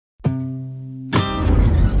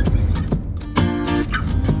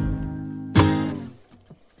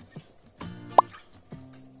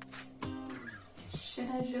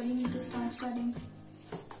studying.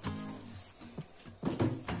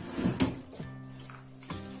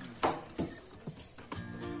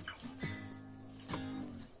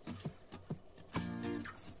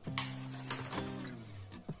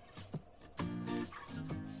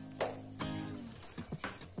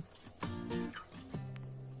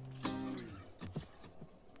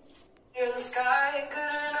 You're the sky, good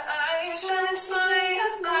in the eyes, shining slowly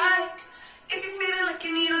at night. If you're feeling like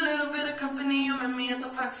you need a little bit of company, you met me at the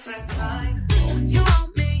perfect time. You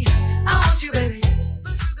want me, I want you, baby.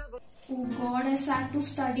 Oh god, I sat to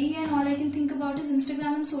study and all I can think about is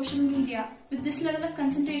Instagram and social media. With this level of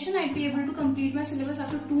concentration, I'd be able to complete my syllabus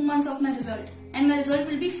after 2 months of my result. And my result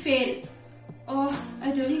will be fail. Oh,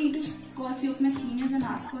 I really need to call a few of my seniors and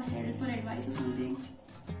ask for help or advice or something.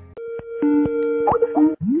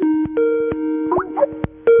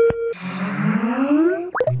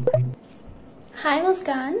 Hi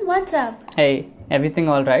Muskan, what's up? Hey, everything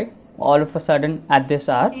alright? All of a sudden at this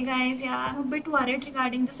hour? Hey guys, yeah, I'm a bit worried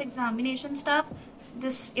regarding this examination stuff.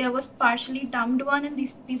 This year was partially dumped one and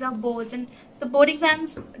these are boards and the board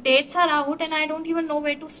exams dates are out and I don't even know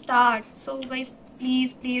where to start. So guys,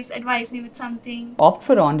 please advise me with something. Opt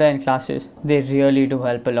for online classes. They really do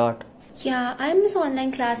help a lot. Yeah, I miss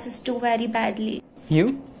online classes too very badly.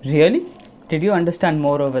 You? Really? Did you understand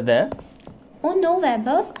more over there? Oh no,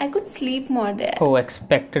 Vaibhav, I could sleep more there. Oh,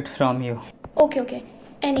 expected from you. Okay.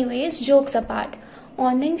 Anyways, jokes apart.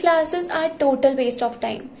 Online classes are total waste of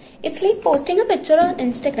time. It's like posting a picture on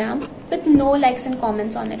Instagram with no likes and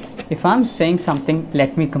comments on it. If I'm saying something,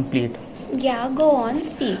 let me complete. Yeah, go on,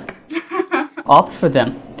 speak. Opt for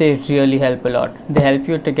them. They really help a lot. They help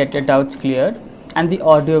you to get your doubts cleared, and the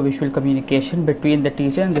audio-visual communication between the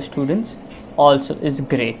teacher and the students also is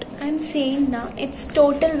great. I'm saying now, it's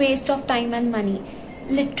total waste of time and money.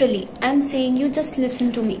 Literally, I'm saying you just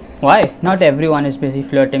listen to me. Why? Not everyone is busy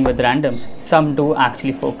flirting with randoms. Some do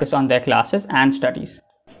actually focus on their classes and studies.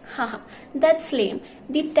 Haha, that's lame.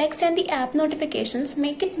 The text and the app notifications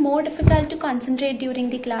make it more difficult to concentrate during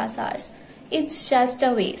the class hours. It's just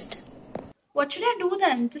a waste. What should I do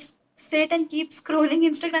then? Just sit and keep scrolling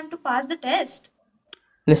Instagram to pass the test?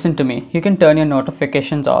 Listen to me. You can turn your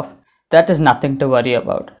notifications off. That is nothing to worry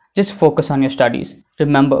about. Just focus on your studies.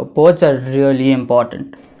 Remember, boards are really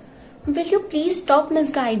important. Will you please stop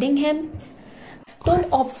misguiding him?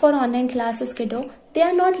 Don't opt for online classes, kiddo. They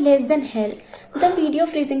are not less than hell. The video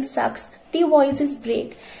freezing sucks, the voices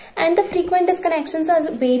break, and the frequent disconnections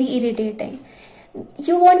are very irritating.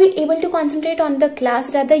 You won't be able to concentrate on the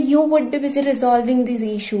class, rather you would be busy resolving these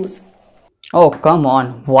issues. Oh, come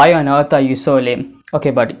on. Why on earth are you so lame?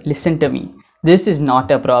 Okay, buddy, listen to me. This is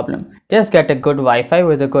not a problem. Just get a good Wi-Fi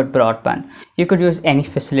with a good broadband. You could use any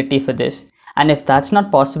facility for this. And if that's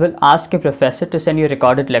not possible, ask your professor to send you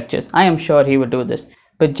recorded lectures. I am sure he would do this.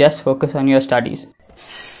 But just focus on your studies.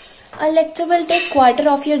 A lecture will take quarter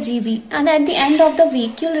of your GB, and at the end of the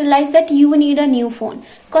week you'll realize that you need a new phone,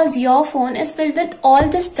 cause your phone is filled with all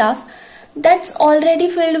this stuff that's already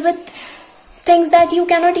filled with things that you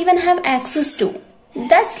cannot even have access to.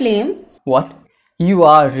 That's lame. What? You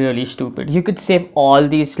are really stupid. You could save all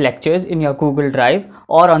these lectures in your Google Drive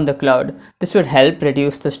or on the cloud. This would help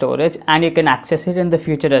reduce the storage and you can access it in the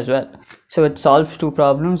future as well. So it solves two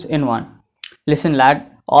problems in one. Listen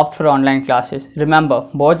lad, opt for online classes. Remember,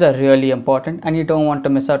 boards are really important and you don't want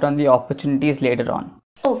to miss out on the opportunities later on.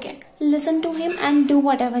 Okay, listen to him and do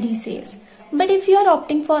whatever he says. But if you are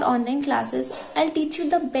opting for online classes, I'll teach you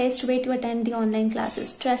the best way to attend the online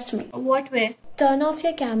classes. Trust me. What way? Turn off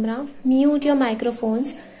your camera, mute your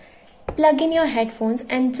microphones, plug in your headphones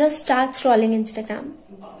and just start scrolling Instagram.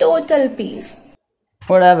 Total peace.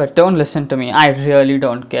 Whatever, don't listen to me. I really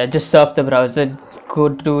don't care. Just surf the browser, go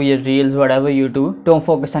do your reels, whatever you do. Don't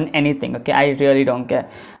focus on anything, okay? I really don't care.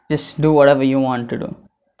 Just do whatever you want to do.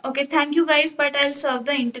 Okay, thank you guys, but I'll surf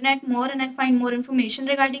the internet more and I'll find more information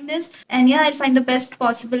regarding this. And yeah, I'll find the best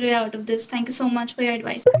possible way out of this. Thank you so much for your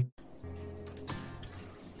advice.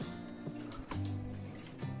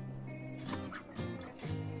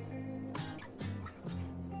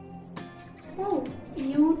 Oh,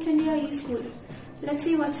 Youth India e-School. Let's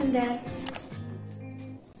see what's in there.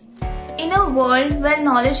 In a world where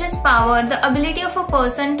knowledge is power, the ability of a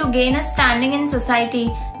person to gain a standing in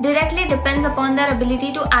society directly depends upon their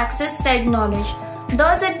ability to access said knowledge.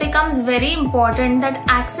 Thus, it becomes very important that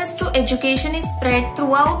access to education is spread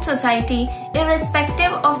throughout society,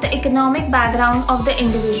 irrespective of the economic background of the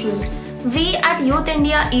individual. We at Youth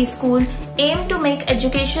India eSchool aim to make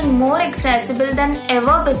education more accessible than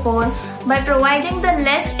ever before by providing the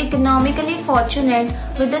less economically fortunate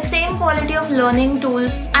with the same quality of learning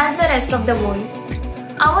tools as the rest of the world.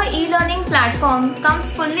 Our e-learning platform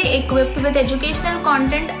comes fully equipped with educational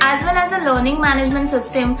content as well as a learning management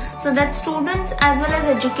system so that students as well as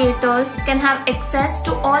educators can have access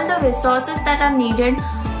to all the resources that are needed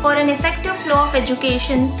for an effective flow of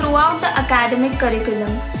education throughout the academic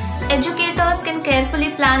curriculum. Educators can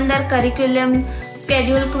carefully plan their curriculum,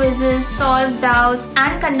 schedule quizzes, solve doubts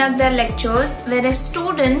and conduct their lectures, whereas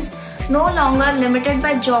students no longer limited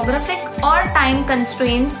by geographic or time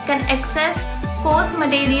constraints can access course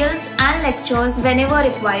materials and lectures whenever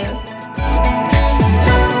required.